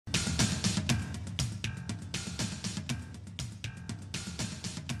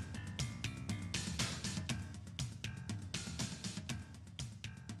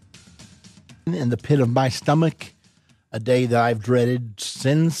in the pit of my stomach, a day that I've dreaded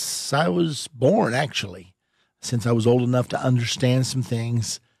since I was born, actually. Since I was old enough to understand some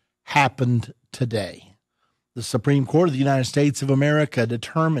things, happened today. The Supreme Court of the United States of America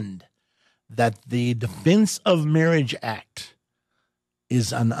determined that the Defense of Marriage Act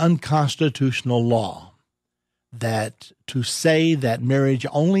is an unconstitutional law, that to say that marriage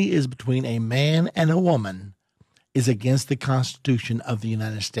only is between a man and a woman is against the Constitution of the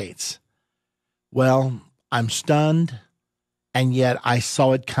United States. Well, I'm stunned, and yet I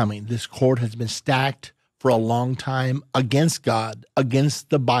saw it coming. This court has been stacked for a long time against God, against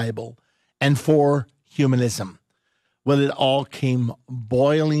the Bible, and for humanism. Well, it all came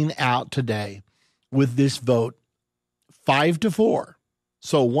boiling out today with this vote, 5-4.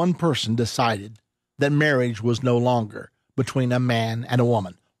 So one person decided that marriage was no longer between a man and a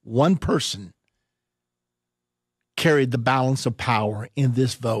woman. One person carried the balance of power in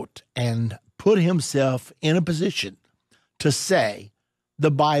this vote and put himself in a position to say the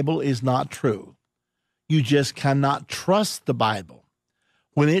Bible is not true. You just cannot trust the Bible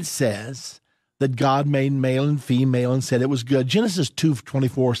when it says that God made male and female and said it was good. Genesis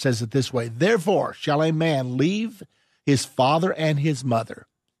 2:24 says it this way, "Therefore shall a man leave his father and his mother,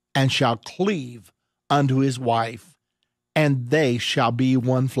 and shall cleave unto his wife, and they shall be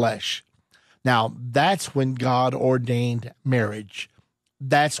one flesh." Now, that's when God ordained marriage.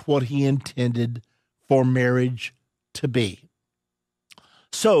 That's what he intended for marriage to be.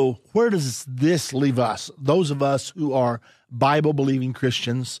 So where does this leave us? Those of us who are Bible-believing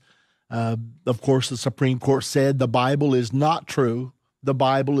Christians, of course, the Supreme Court said the Bible is not true. The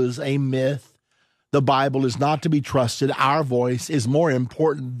Bible is a myth. The Bible is not to be trusted. Our voice is more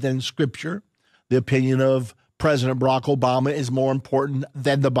important than Scripture. The opinion of President Barack Obama is more important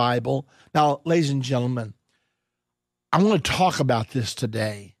than the Bible. Now, ladies and gentlemen, I want to talk about this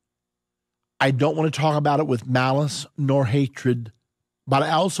today. I don't want to talk about it with malice nor hatred, but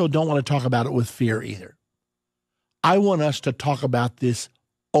I also don't want to talk about it with fear either. I want us to talk about this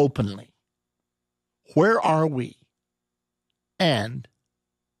openly. Where are we? And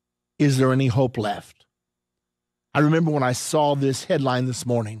is there any hope left? I remember when I saw this headline this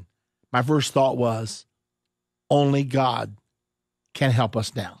morning, my first thought was, only God can help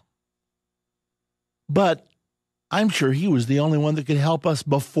us now. But I'm sure he was the only one that could help us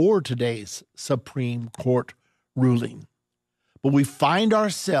before today's Supreme Court ruling. But we find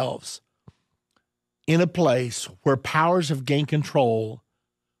ourselves in a place where powers have gained control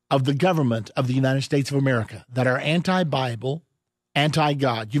of the government of the United States of America that are anti-Bible,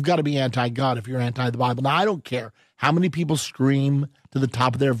 anti-God. You've got to be anti-God if you're anti the Bible. Now, I don't care how many people scream to the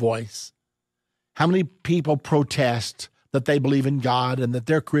top of their voice, how many people protest that they believe in God and that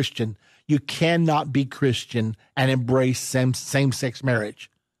they're Christian. You cannot be Christian and embrace same-sex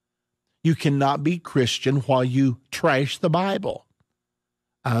marriage. You cannot be Christian while you trash the Bible.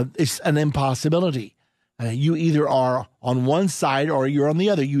 It's an impossibility. You either are on one side or you're on the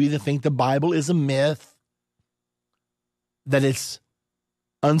other. You either think the Bible is a myth, that it's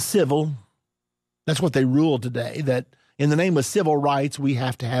uncivil. That's what they rule today, that in the name of civil rights, we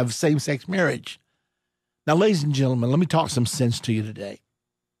have to have same-sex marriage. Now, ladies and gentlemen, let me talk some sense to you today.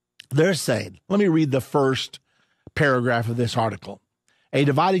 They're saying, let me read the first paragraph of this article. A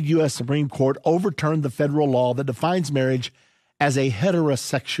divided U.S. Supreme Court overturned the federal law that defines marriage as a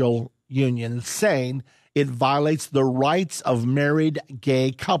heterosexual union, saying it violates the rights of married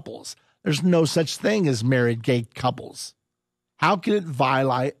gay couples. There's no such thing as married gay couples. How can it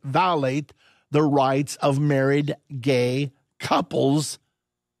violate the rights of married gay couples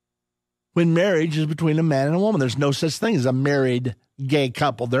when marriage is between a man and a woman? There's no such thing as a married gay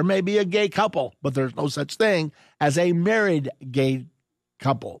couple. There may be a gay couple, but there's no such thing as a married gay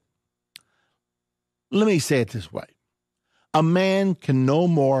couple. Let me say it this way. A man can no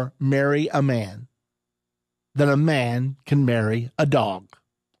more marry a man than a man can marry a dog,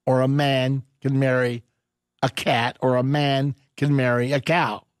 or a man can marry a cat, or a man can marry a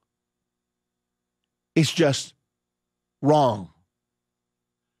cow. It's just wrong.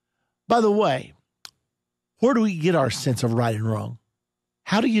 By the way, where do we get our sense of right and wrong?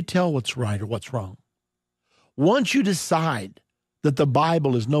 How do you tell what's right or what's wrong? Once you decide that the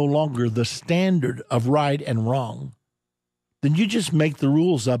Bible is no longer the standard of right and wrong, then you just make the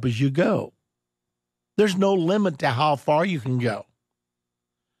rules up as you go. There's no limit to how far you can go.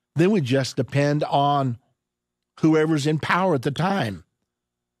 Then we just depend on whoever's in power at the time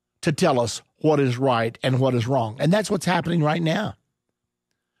to tell us what is right and what is wrong. And that's what's happening right now.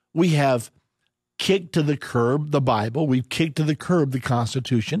 We have kicked to the curb the Bible. We've kicked to the curb the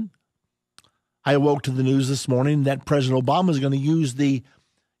Constitution. I awoke to the news this morning that President Obama is going to use the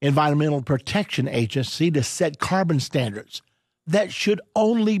Environmental Protection Agency to set carbon standards that should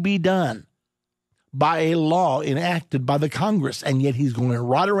only be done by a law enacted by the Congress. And yet he's going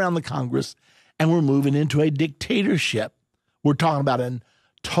right around the Congress, and we're moving into a dictatorship. We're talking about a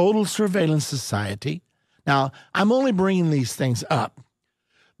total surveillance society. Now, I'm only bringing these things up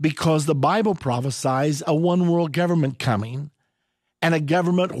because the Bible prophesies a one world government coming, and a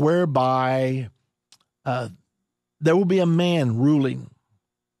government whereby there will be a man ruling.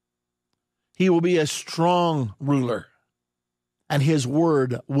 He will be a strong ruler, and his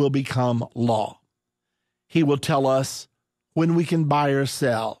word will become law. He will tell us when we can buy or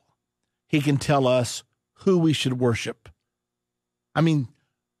sell. He can tell us who we should worship. I mean,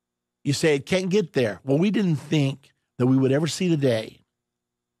 you say it can't get there. Well, we didn't think that we would ever see today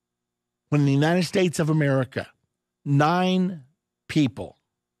when in the United States of America, 9 people,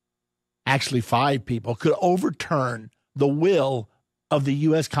 actually 5 people, could overturn the will of the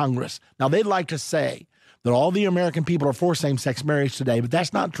U.S. Congress. Now, they'd like to say that all the American people are for same-sex marriage today, but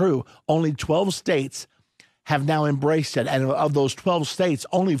that's not true. Only 12 states have now embraced it, and of those 12 states,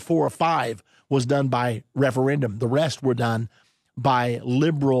 only 4 or 5 was done by referendum. The rest were done by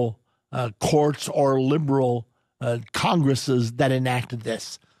liberal courts or liberal congresses that enacted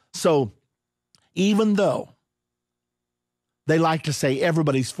this. So even though they like to say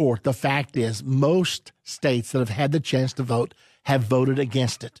everybody's for it, the fact is most states that have had the chance to vote have voted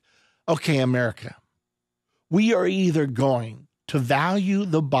against it. Okay, America, we are either going to value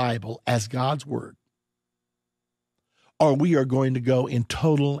the Bible as God's word, or we are going to go in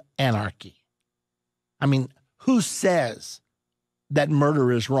total anarchy. I mean, who says that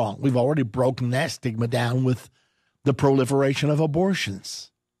murder is wrong? We've already broken that stigma down with the proliferation of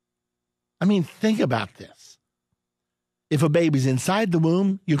abortions. I mean, think about this. If a baby's inside the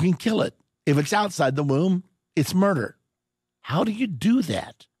womb, you can kill it. If it's outside the womb, it's murder. How do you do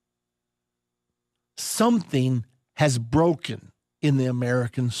that? Something has broken in the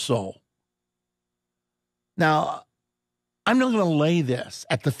American soul. Now, I'm not going to lay this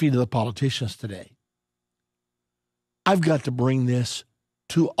at the feet of the politicians today. I've got to bring this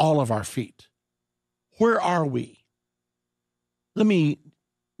to all of our feet. Where are we? Let me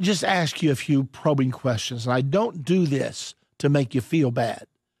just ask you a few probing questions. And I don't do this to make you feel bad.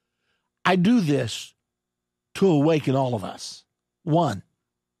 I do this to awaken all of us. 1,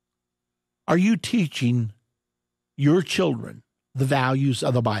 are you teaching your children the values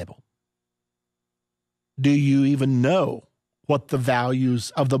of the Bible? Do you even know what the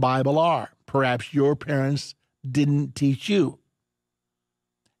values of the Bible are? Perhaps your parents didn't teach you.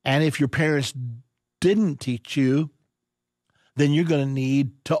 And if your parents didn't teach you, then you're going to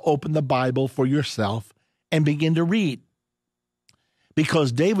need to open the Bible for yourself and begin to read.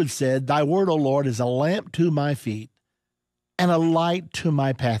 Because David said, "Thy word, O Lord, is a lamp to my feet and a light to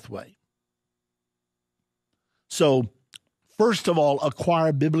my pathway." So, first of all,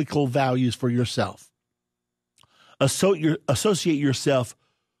 acquire biblical values for yourself. Associate yourself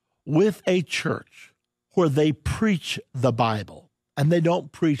with a church where they preach the Bible, and they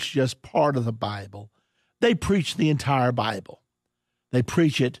don't preach just part of the Bible. They preach the entire Bible. They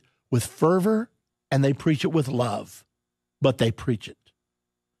preach it with fervor, and they preach it with love, but they preach it.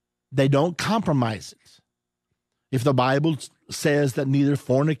 They don't compromise it. If the Bible says that neither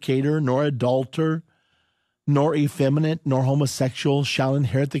fornicator, nor adulterer, nor effeminate, nor homosexual shall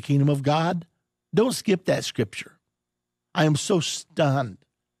inherit the kingdom of God, don't skip that scripture. I am so stunned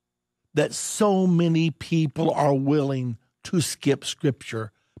that so many people are willing to skip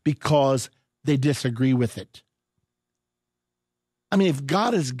scripture because they disagree with it. I mean, if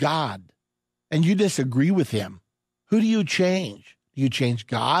God is God and you disagree with him, who do you change? Do you change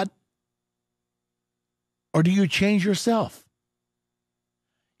God? Or do you change yourself?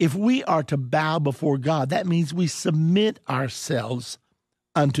 If we are to bow before God, that means we submit ourselves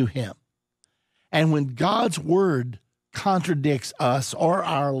unto him. And when God's word contradicts us or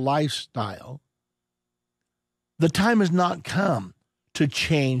our lifestyle, the time has not come to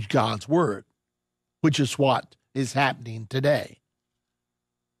change God's word, which is what is happening today.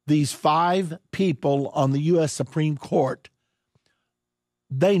 These 5 people on the U.S. Supreme Court,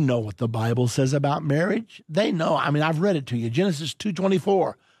 they know what the Bible says about marriage. They know. I mean, I've read it to you. Genesis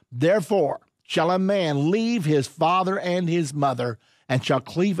 2:24. Therefore shall a man leave his father and his mother, and shall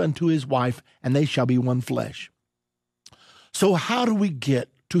cleave unto his wife, and they shall be one flesh. So how do we get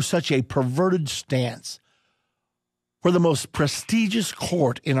to such a perverted stance where the most prestigious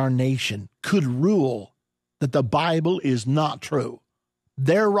court in our nation could rule that the Bible is not true?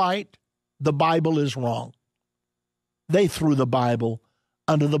 They're right. The Bible is wrong. They threw the Bible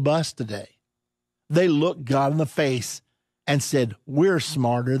under the bus today. They looked God in the face and said, we're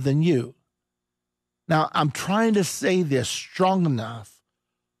smarter than you. Now, I'm trying to say this strong enough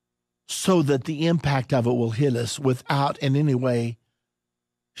so that the impact of it will hit us without in any way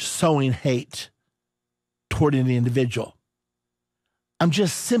sowing hate toward any individual. I'm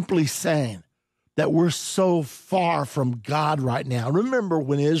just simply saying that we're so far from God right now. Remember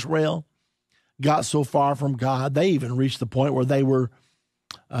when Israel got so far from God, they even reached the point where they were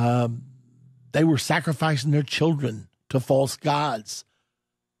sacrificing their children to false gods.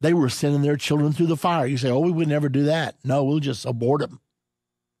 They were sending their children through the fire. You say, oh, we would never do that. No, we'll just abort them.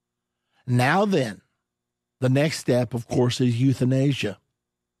 Now then, the next step, of course, is euthanasia.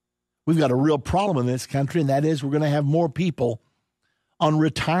 We've got a real problem in this country, and that is we're going to have more people on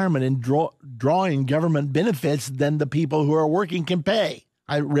retirement and drawing government benefits than the people who are working can pay.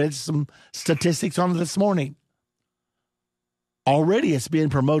 I read some statistics on it this morning. Already it's being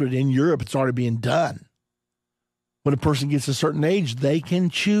promoted in Europe. It's already being done. When a person gets a certain age, they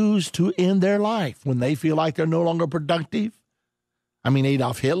can choose to end their life when they feel like they're no longer productive. I mean,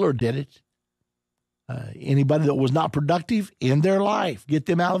 Adolf Hitler did it. Anybody that was not productive, end their life. Get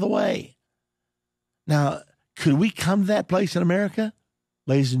them out of the way. Now, could we come to that place in America?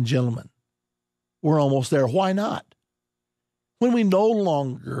 Ladies and gentlemen, we're almost there. Why not? When we no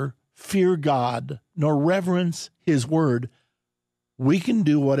longer fear God nor reverence his word, we can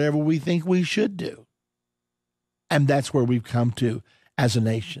do whatever we think we should do. And that's where we've come to as a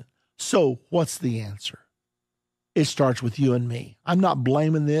nation. So what's the answer? It starts with you and me. I'm not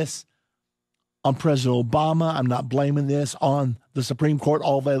blaming this on President Obama. I'm not blaming this on the Supreme Court,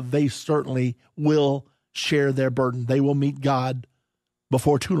 although they certainly will share their burden. They will meet God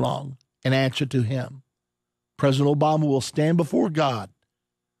before too long and answer to him. President Obama will stand before God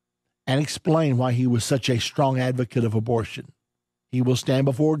and explain why he was such a strong advocate of abortion. He will stand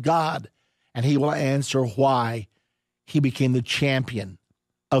before God and he will answer why he became the champion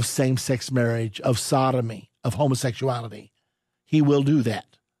of same-sex marriage, of sodomy, of homosexuality. He will do that.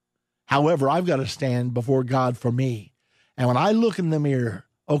 However, I've got to stand before God for me. And when I look in the mirror,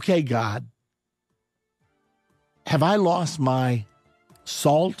 okay, God, have I lost my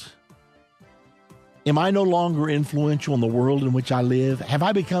salt? Am I no longer influential in the world in which I live? Have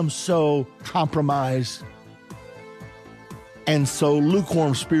I become so compromised and so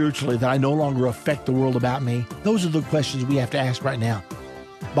lukewarm spiritually that I no longer affect the world about me? Those are the questions we have to ask right now.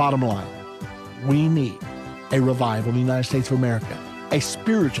 Bottom line, we need a revival in the United States of America. A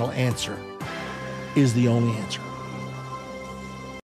spiritual answer is the only answer.